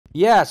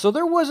Yeah, so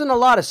there wasn't a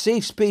lot of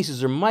safe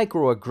spaces or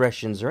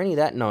microaggressions or any of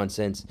that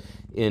nonsense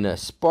in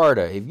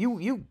Sparta. If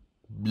you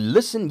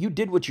listen, you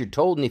did what you're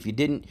told, and if you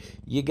didn't,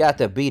 you got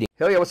the beating.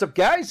 Hell yeah, what's up,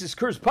 guys? This is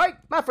Curse Pike.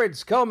 My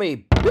friends call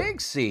me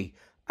Big C.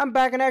 I'm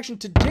back in action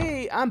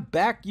today. I'm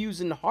back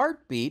using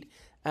Heartbeat,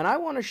 and I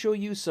want to show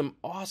you some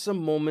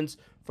awesome moments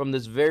from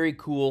this very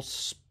cool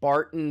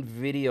Spartan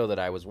video that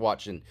I was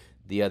watching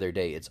the other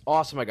day. It's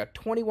awesome. I got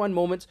 21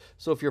 moments,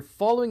 so if you're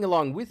following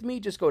along with me,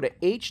 just go to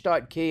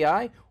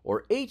h.ki,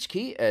 or H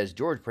key as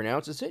George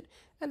pronounces it,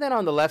 and then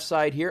on the left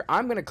side here,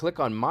 I'm going to click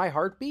on my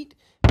heartbeat,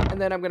 and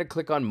then I'm going to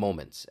click on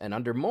moments. And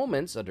under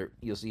moments,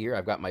 you'll see here,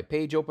 I've got my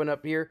page open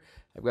up here.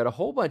 I've got a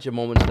whole bunch of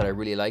moments that I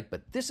really like,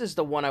 but this is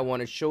the one I want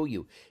to show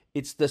you.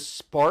 It's the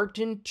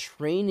Spartan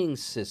training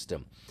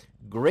system.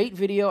 Great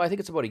video. I think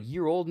it's about a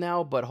year old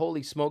now, but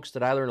holy smokes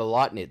did I learn a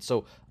lot in it.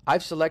 So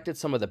I've selected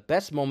some of the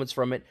best moments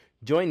from it.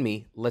 Join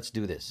me. Let's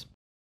do this.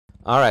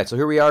 All right, so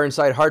here we are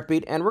inside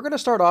Heartbeat, and we're going to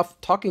start off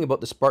talking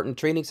about the Spartan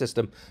training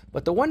system.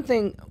 But the one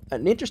thing,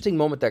 an interesting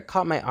moment that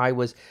caught my eye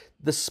was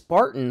the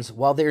Spartans,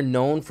 while they're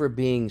known for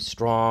being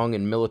strong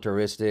and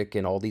militaristic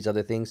and all these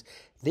other things,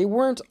 they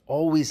weren't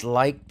always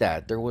like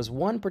that. There was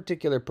one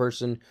particular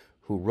person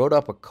who wrote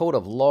up a code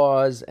of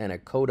laws and a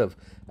code of,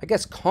 I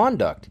guess,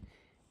 conduct,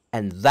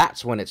 and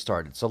that's when it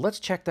started. So let's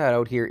check that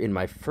out here in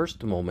my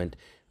first moment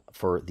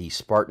for the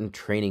Spartan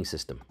training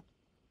system.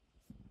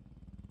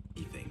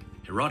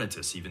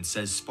 Herodotus even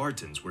says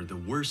Spartans were the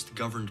worst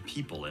governed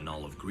people in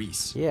all of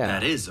Greece. Yeah.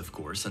 That is, of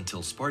course,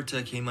 until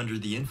Sparta came under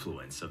the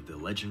influence of the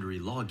legendary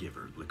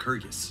lawgiver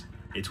Lycurgus.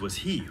 It was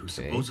he who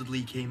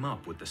supposedly came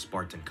up with the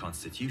Spartan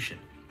constitution,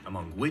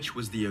 among which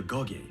was the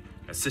agoge,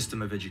 a system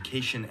of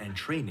education and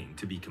training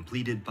to be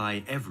completed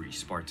by every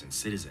Spartan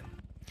citizen.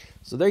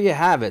 So there you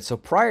have it. So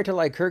prior to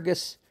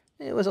Lycurgus,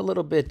 it was a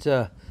little bit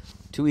to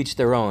each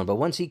their own. But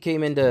once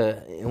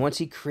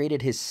he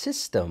created his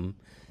system,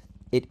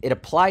 it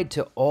applied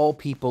to all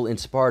people in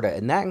Sparta,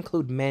 and that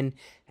include men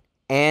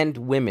and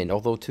women,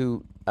 although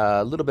to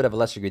a little bit of a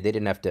lesser degree, they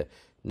didn't have to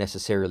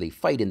necessarily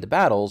fight in the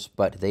battles,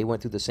 but they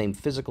went through the same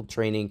physical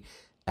training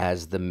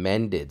as the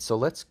men did. So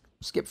let's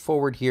skip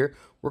forward here.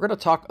 We're going to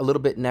talk a little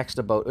bit next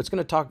about,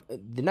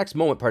 the next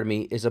moment, pardon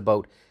me, is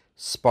about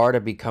Sparta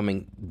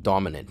becoming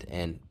dominant,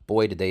 and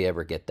boy, did they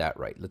ever get that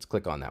right. Let's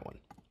click on that one.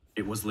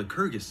 It was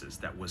Lycurgus's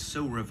that was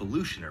so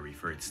revolutionary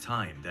for its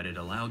time that it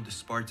allowed the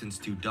Spartans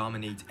to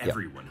dominate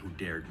everyone who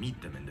dared meet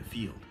them in the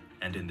field,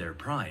 and in their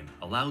prime,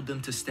 allowed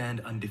them to stand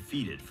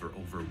undefeated for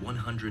over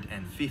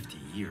 150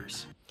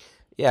 years.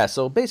 Yeah,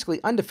 so basically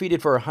undefeated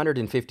for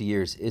 150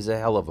 years is a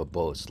hell of a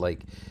boast.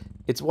 Like,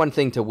 it's one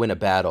thing to win a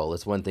battle,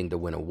 it's one thing to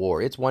win a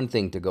war, it's one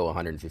thing to go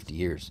 150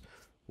 years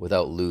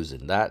without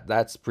losing.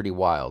 That's pretty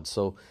wild.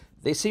 So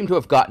they seem to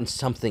have gotten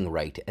something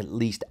right, at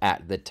least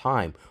at the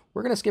time.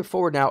 We're going to skip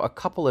forward now a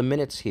couple of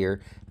minutes here,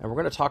 and we're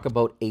going to talk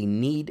about a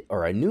need,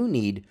 or a new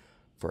need,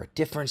 for a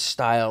different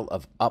style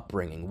of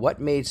upbringing.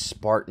 What made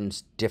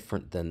Spartans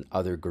different than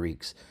other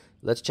Greeks?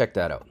 Let's check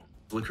that out.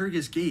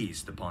 Lycurgus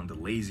gazed upon the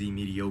lazy,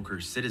 mediocre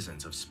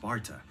citizens of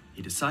Sparta.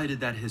 He decided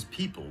that his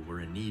people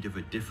were in need of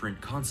a different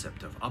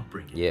concept of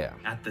upbringing. Yeah.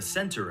 At the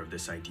center of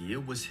this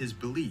idea was his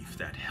belief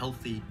that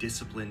healthy,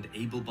 disciplined,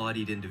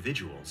 able-bodied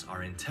individuals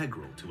are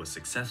integral to a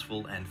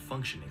successful and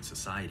functioning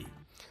society.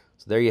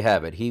 So there you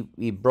have it.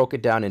 He broke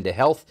it down into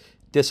health,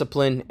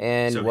 discipline,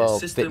 and, so well,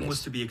 his system fitness.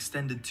 was to be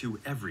extended to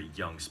every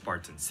young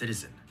Spartan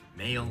citizen,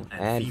 male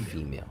and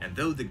female. And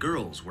though the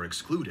girls were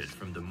excluded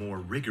from the more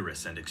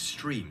rigorous and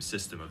extreme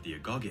system of the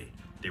agoge,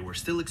 they were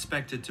still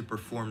expected to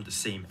perform the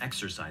same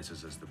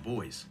exercises as the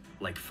boys,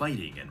 like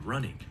fighting and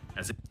running.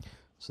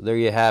 So there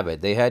you have it.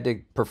 They had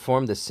to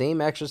perform the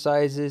same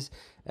exercises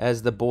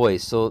as the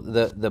boys. So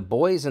the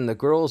boys and the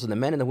girls and the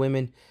men and the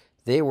women,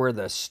 they were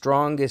the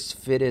strongest,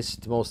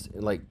 fittest, most,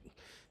 like,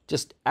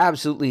 just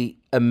absolutely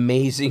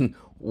amazing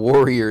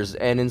warriors,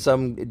 and in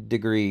some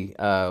degree,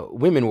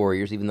 women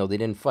warriors, even though they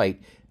didn't fight,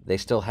 they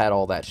still had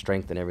all that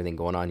strength and everything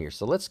going on here.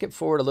 So let's skip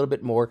forward a little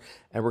bit more,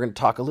 and we're going to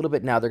talk a little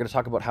bit now. They're going to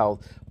talk about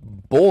how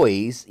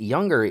boys,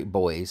 younger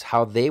boys,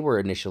 how they were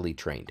initially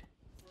trained.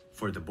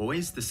 For the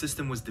boys, the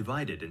system was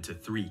divided into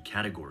 3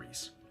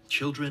 categories: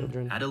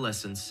 children,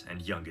 adolescents,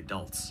 and young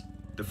adults.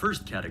 The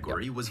first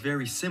category was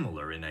very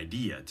similar in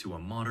idea to a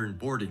modern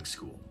boarding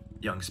school.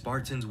 Young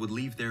Spartans would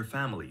leave their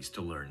families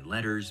to learn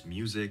letters,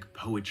 music,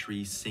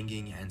 poetry,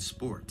 singing, and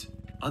sport.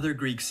 Other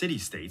Greek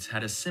city-states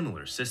had a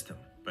similar system,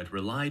 but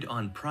relied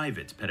on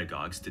private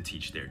pedagogues to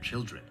teach their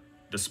children.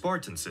 The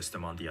Spartan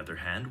system, on the other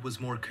hand,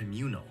 was more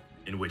communal,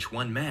 in which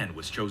one man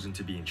was chosen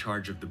to be in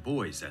charge of the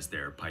boys as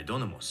their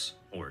paidonomos,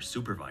 or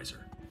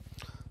supervisor.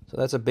 So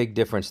that's a big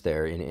difference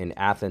there. In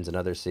Athens and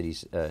other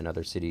cities,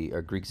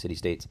 Greek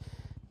city-states,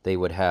 they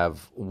would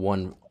have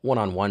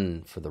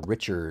one-on-one for the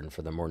richer and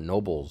for the more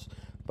nobles.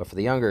 But for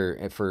the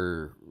younger,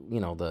 for,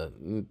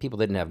 the people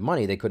that didn't have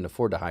money, they couldn't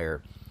afford to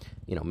hire,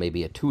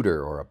 maybe a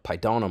tutor or a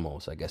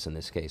paidonomos, I guess in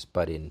this case.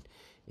 But in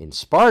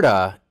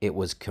Sparta, it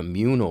was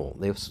communal.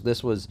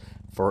 This was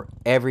for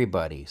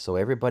everybody. So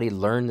everybody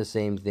learned the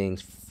same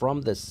things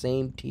from the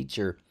same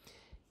teacher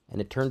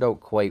and it turned out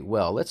quite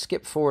well. Let's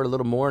skip forward a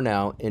little more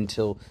now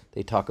until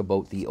they talk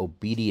about the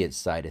obedience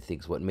side of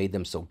things, what made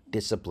them so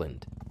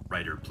disciplined.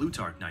 Writer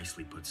Plutarch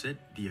nicely puts it,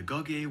 the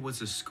Agogé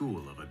was a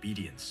school of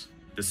obedience.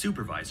 The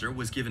supervisor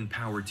was given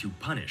power to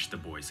punish the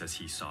boys as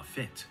he saw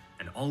fit,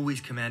 and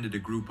always commanded a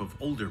group of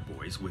older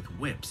boys with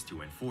whips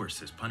to enforce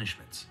his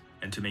punishments.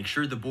 And to make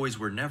sure the boys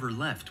were never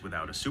left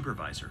without a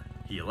supervisor,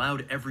 he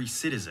allowed every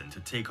citizen to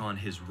take on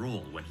his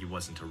role when he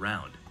wasn't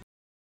around.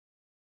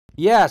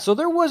 Yeah, so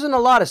there wasn't a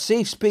lot of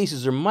safe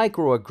spaces or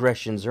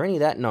microaggressions or any of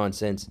that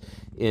nonsense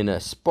in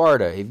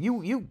Sparta. If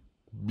you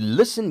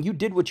listened, you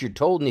did what you're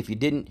told, and if you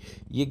didn't,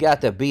 you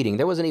got the beating.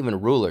 There wasn't even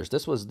rulers.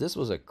 This was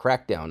a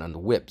crackdown on the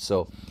whip.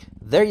 So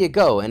there you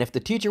go. And if the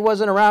teacher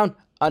wasn't around,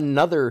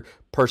 another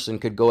person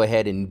could go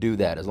ahead and do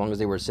that. As long as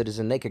they were a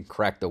citizen, they could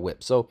crack the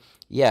whip. So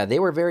yeah, they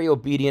were very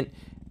obedient,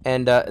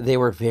 and they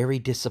were very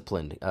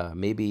disciplined,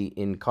 maybe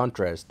in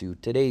contrast to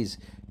today's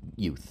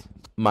youth,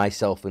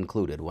 myself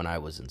included, when I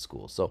was in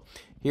school. So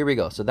here we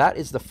go. So that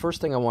is the first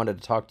thing I wanted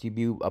to talk to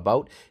you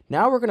about.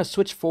 Now we're going to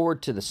switch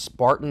forward to the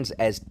Spartans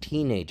as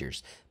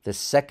teenagers, the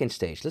second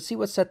stage. Let's see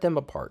what set them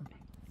apart.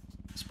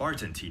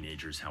 Spartan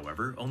teenagers,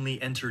 however,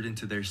 only entered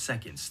into their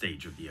second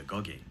stage of the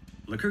Agogé.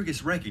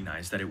 Lycurgus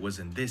recognized that it was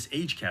in this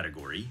age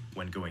category,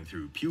 when going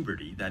through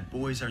puberty, that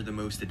boys are the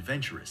most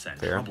adventurous and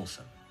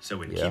troublesome.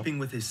 So in keeping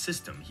with his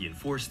system, he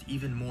enforced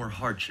even more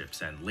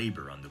hardships and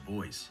labor on the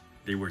boys.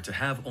 They were to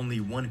have only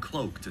one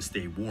cloak to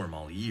stay warm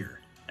all year,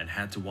 and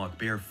had to walk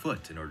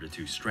barefoot in order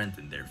to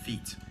strengthen their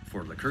feet.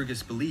 For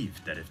Lycurgus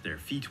believed that if their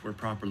feet were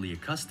properly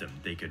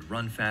accustomed, they could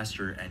run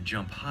faster and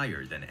jump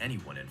higher than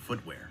anyone in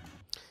footwear.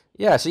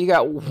 Yeah, so you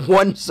got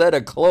one set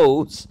of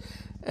clothes,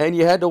 and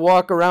you had to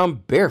walk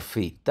around bare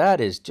feet.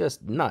 That is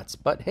just nuts.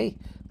 But hey,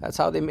 that's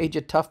how they made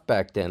you tough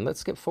back then.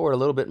 Let's skip forward a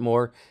little bit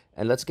more,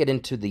 and let's get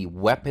into the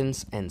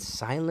weapons and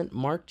silent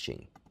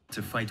marching.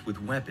 To fight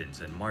with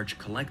weapons and march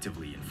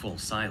collectively in full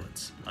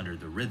silence, under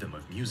the rhythm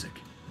of music.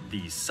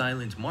 These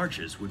silent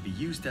marches would be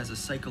used as a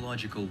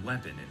psychological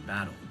weapon in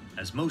battle,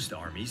 as most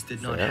armies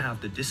did not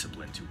have the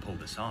discipline to pull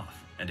this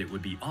off, and it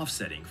would be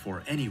offsetting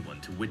for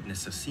anyone to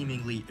witness a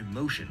seemingly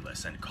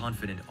emotionless and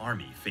confident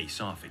army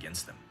face off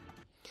against them.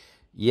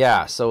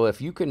 Yeah, so if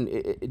you can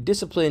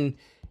discipline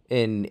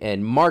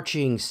and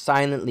marching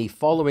silently,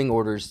 following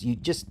orders, you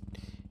just,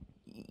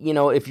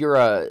 if you're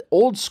a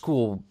old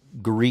school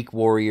Greek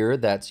warrior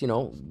that's,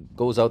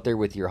 goes out there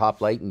with your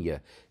hoplite and you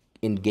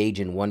engage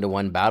in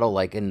one-to-one battle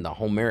like in the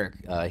Homeric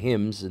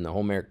hymns and the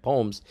Homeric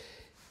poems,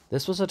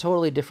 this was a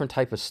totally different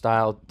type of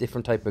style,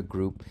 different type of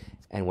group.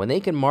 And when they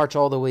can march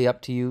all the way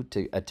up to you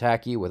to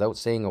attack you without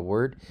saying a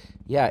word,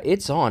 yeah,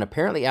 it's on.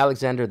 Apparently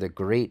Alexander the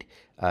Great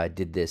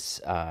did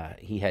this.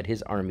 He had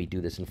his army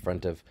do this in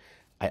front of,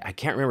 I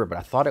can't remember, but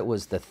I thought it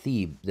was the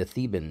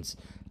Thebans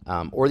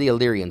or the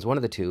Illyrians, one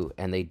of the two,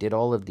 and they did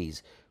all of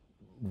these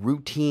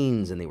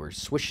routines, and they were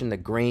swishing the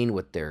grain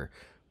with their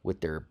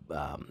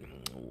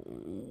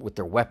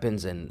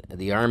weapons, and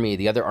the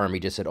other army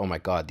just said, "Oh my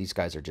God, these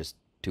guys are just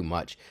too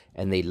much,"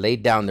 and they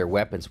laid down their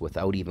weapons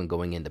without even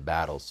going into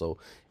battle. So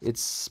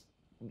it's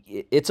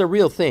a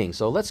real thing.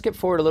 So let's skip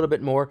forward a little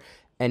bit more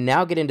and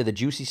now get into the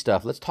juicy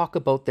stuff. Let's talk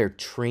about their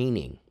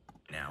training.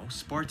 Now,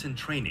 Spartan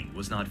training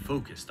was not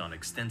focused on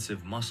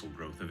extensive muscle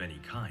growth of any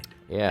kind.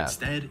 Yeah.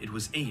 Instead, it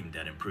was aimed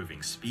at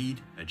improving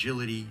speed,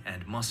 agility,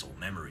 and muscle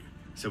memory.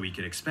 So we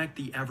could expect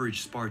the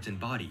average Spartan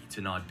body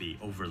to not be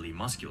overly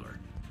muscular,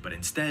 but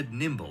instead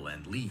nimble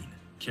and lean,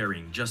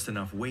 carrying just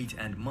enough weight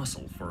and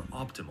muscle for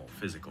optimal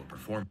physical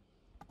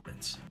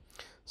performance.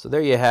 So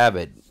there you have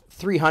it.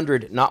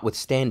 300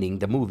 notwithstanding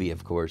the movie,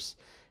 of course.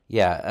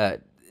 Yeah,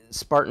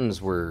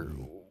 Spartans were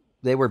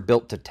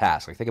built to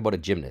task. Like, think about a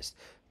gymnast.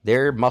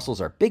 Their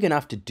muscles are big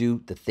enough to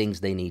do the things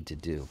they need to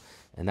do.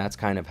 And that's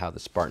kind of how the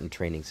Spartan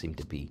training seemed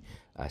to be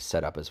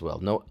set up as well.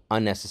 No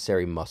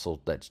unnecessary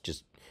muscle that's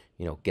just,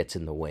 gets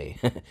in the way.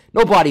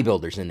 No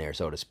bodybuilders in there,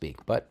 so to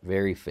speak, but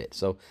very fit.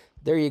 So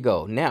there you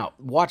go. Now,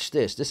 watch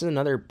this. This is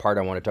another part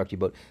I want to talk to you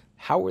about.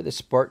 How were the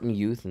Spartan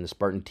youth and the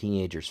Spartan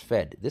teenagers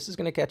fed? This is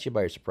going to catch you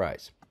by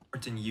surprise.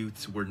 Spartan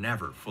youths were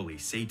never fully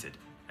sated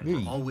and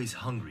were always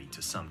hungry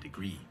to some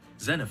degree.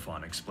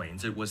 Xenophon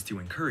explains it was to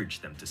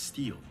encourage them to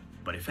steal,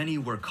 but if any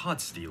were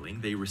caught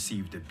stealing, they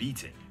received a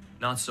beating,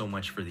 not so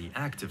much for the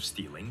act of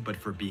stealing, but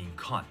for being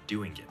caught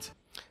doing it.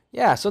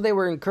 Yeah, so they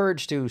were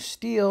encouraged to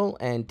steal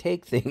and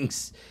take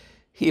things,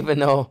 even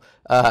though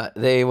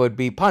they would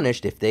be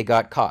punished if they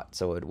got caught.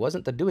 So it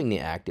wasn't the doing the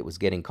act, it was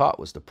getting caught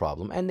was the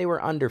problem. And they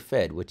were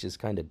underfed, which is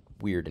kind of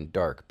weird and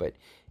dark. But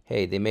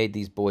hey, they made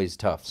these boys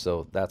tough,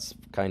 so that's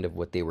kind of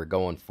what they were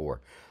going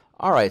for.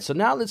 All right, so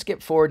now let's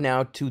get forward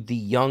now to the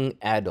young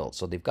adults.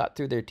 So they've got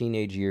through their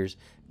teenage years.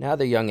 Now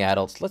they're young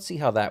adults. Let's see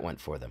how that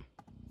went for them.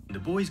 When the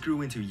boys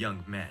grew into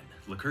young men,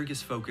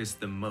 Lycurgus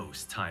focused the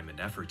most time and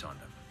effort on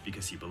them,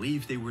 because he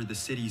believed they were the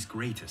city's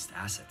greatest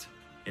asset.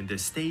 In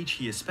this stage,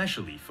 he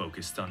especially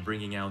focused on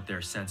bringing out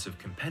their sense of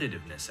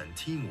competitiveness and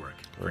teamwork,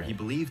 for he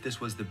believed this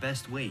was the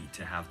best way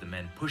to have the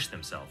men push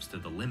themselves to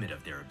the limit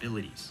of their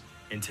abilities.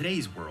 In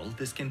today's world,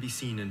 this can be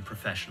seen in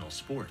professional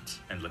sports,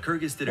 and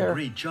Lycurgus did Fair. a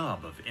great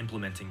job of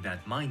implementing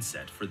that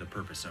mindset for the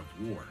purpose of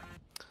war.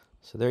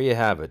 So there you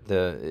have it.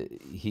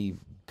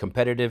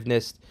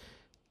 Competitiveness,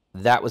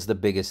 that was the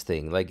biggest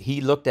thing. Like,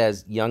 he looked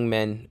as young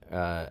men,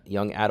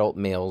 young adult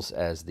males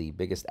as the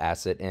biggest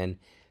asset, and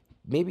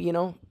maybe, you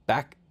know,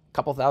 back a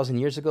couple thousand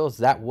years ago,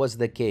 that was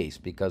the case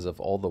because of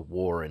all the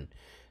war and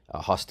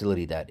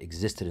hostility that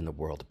existed in the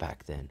world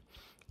back then.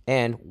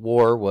 And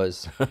war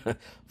was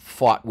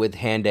fought with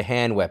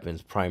hand-to-hand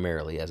weapons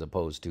primarily, as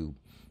opposed to,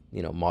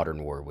 you know,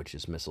 modern war, which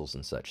is missiles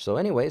and such. So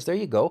anyways, there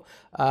you go.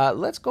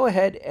 Let's go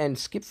ahead and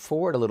skip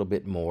forward a little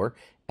bit more,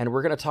 and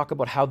we're going to talk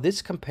about how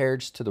this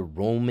compares to the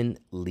Roman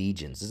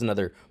legions. This is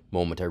another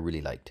moment I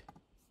really liked.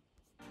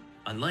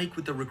 Unlike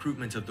with the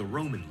recruitment of the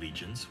Roman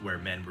legions, where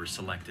men were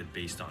selected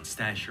based on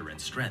stature and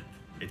strength,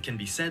 it can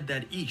be said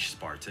that each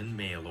Spartan,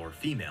 male or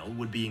female,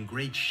 would be in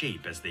great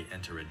shape as they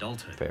enter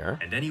adulthood. Fair.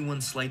 And anyone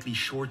slightly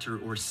shorter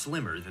or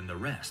slimmer than the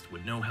rest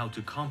would know how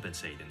to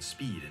compensate in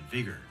speed and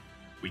vigor.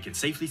 We can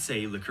safely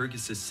say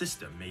Lycurgus'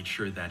 system made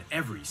sure that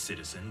every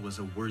citizen was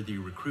a worthy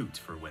recruit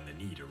for when the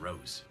need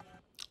arose.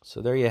 So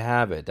there you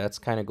have it. That's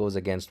kind of goes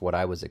against what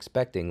I was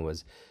expecting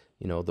was,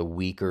 you know, the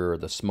weaker or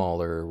the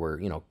smaller were,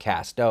 you know,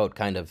 cast out,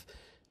 kind of,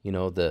 you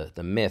know, the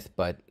myth,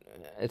 but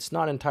it's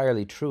not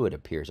entirely true, it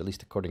appears, at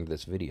least according to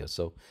this video.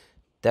 So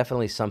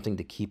definitely something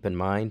to keep in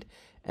mind.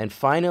 And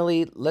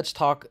finally, let's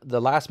talk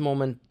the last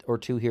moment or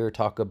two here,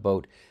 talk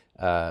about,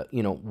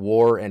 you know,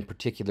 war and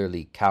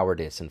particularly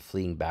cowardice and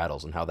fleeing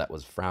battles and how that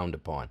was frowned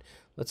upon.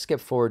 Let's skip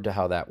forward to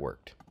how that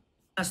worked.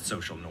 The last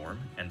social norm,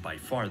 and by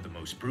far the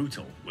most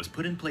brutal, was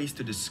put in place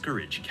to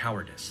discourage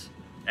cowardice.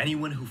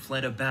 Anyone who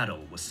fled a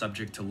battle was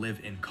subject to live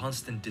in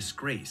constant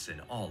disgrace in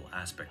all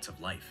aspects of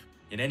life.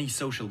 In any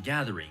social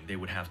gathering, they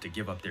would have to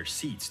give up their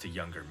seats to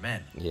younger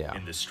men. Yeah.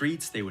 In the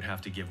streets, they would have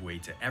to give way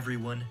to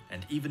everyone,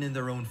 and even in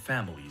their own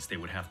families, they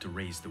would have to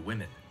raise the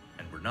women,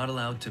 and were not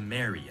allowed to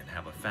marry and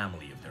have a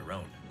family of their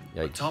own.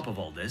 Yikes. On top of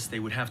all this, they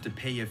would have to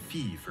pay a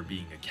fee for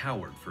being a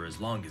coward for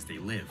as long as they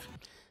live.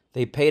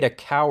 They paid a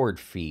coward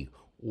fee.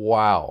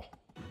 Wow.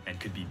 And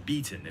could be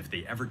beaten if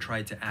they ever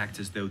tried to act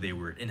as though they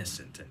were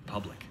innocent in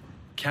public.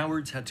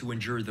 Cowards had to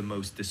endure the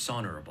most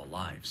dishonorable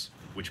lives,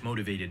 which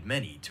motivated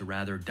many to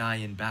rather die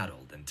in battle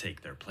than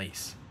take their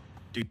place.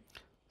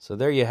 So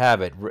there you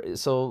have it.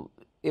 So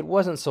it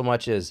wasn't so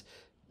much as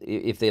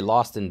if they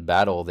lost in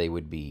battle, they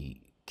would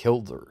be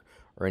killed or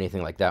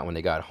anything like that when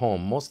they got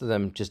home. Most of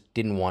them just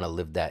didn't want to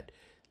live that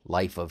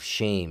life of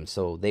shame.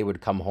 So they would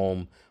come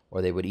home,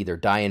 or they would either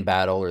die in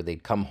battle, or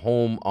they'd come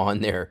home on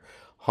their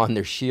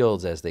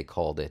shields, as they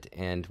called it.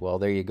 And well,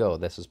 there you go.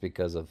 This was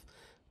because of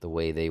the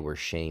way they were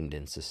shamed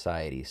in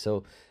society.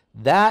 So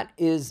that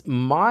is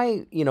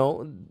my, you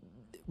know,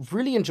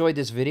 really enjoyed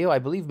this video. I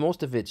believe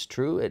most of it's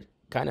true. It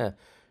kind of,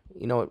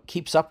 you know, it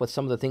keeps up with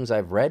some of the things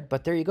I've read.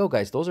 But there you go,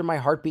 guys. Those are my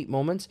heartbeat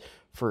moments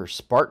for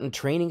Spartan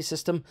training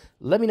system.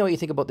 Let me know what you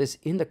think about this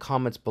in the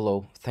comments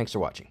below. Thanks for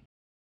watching.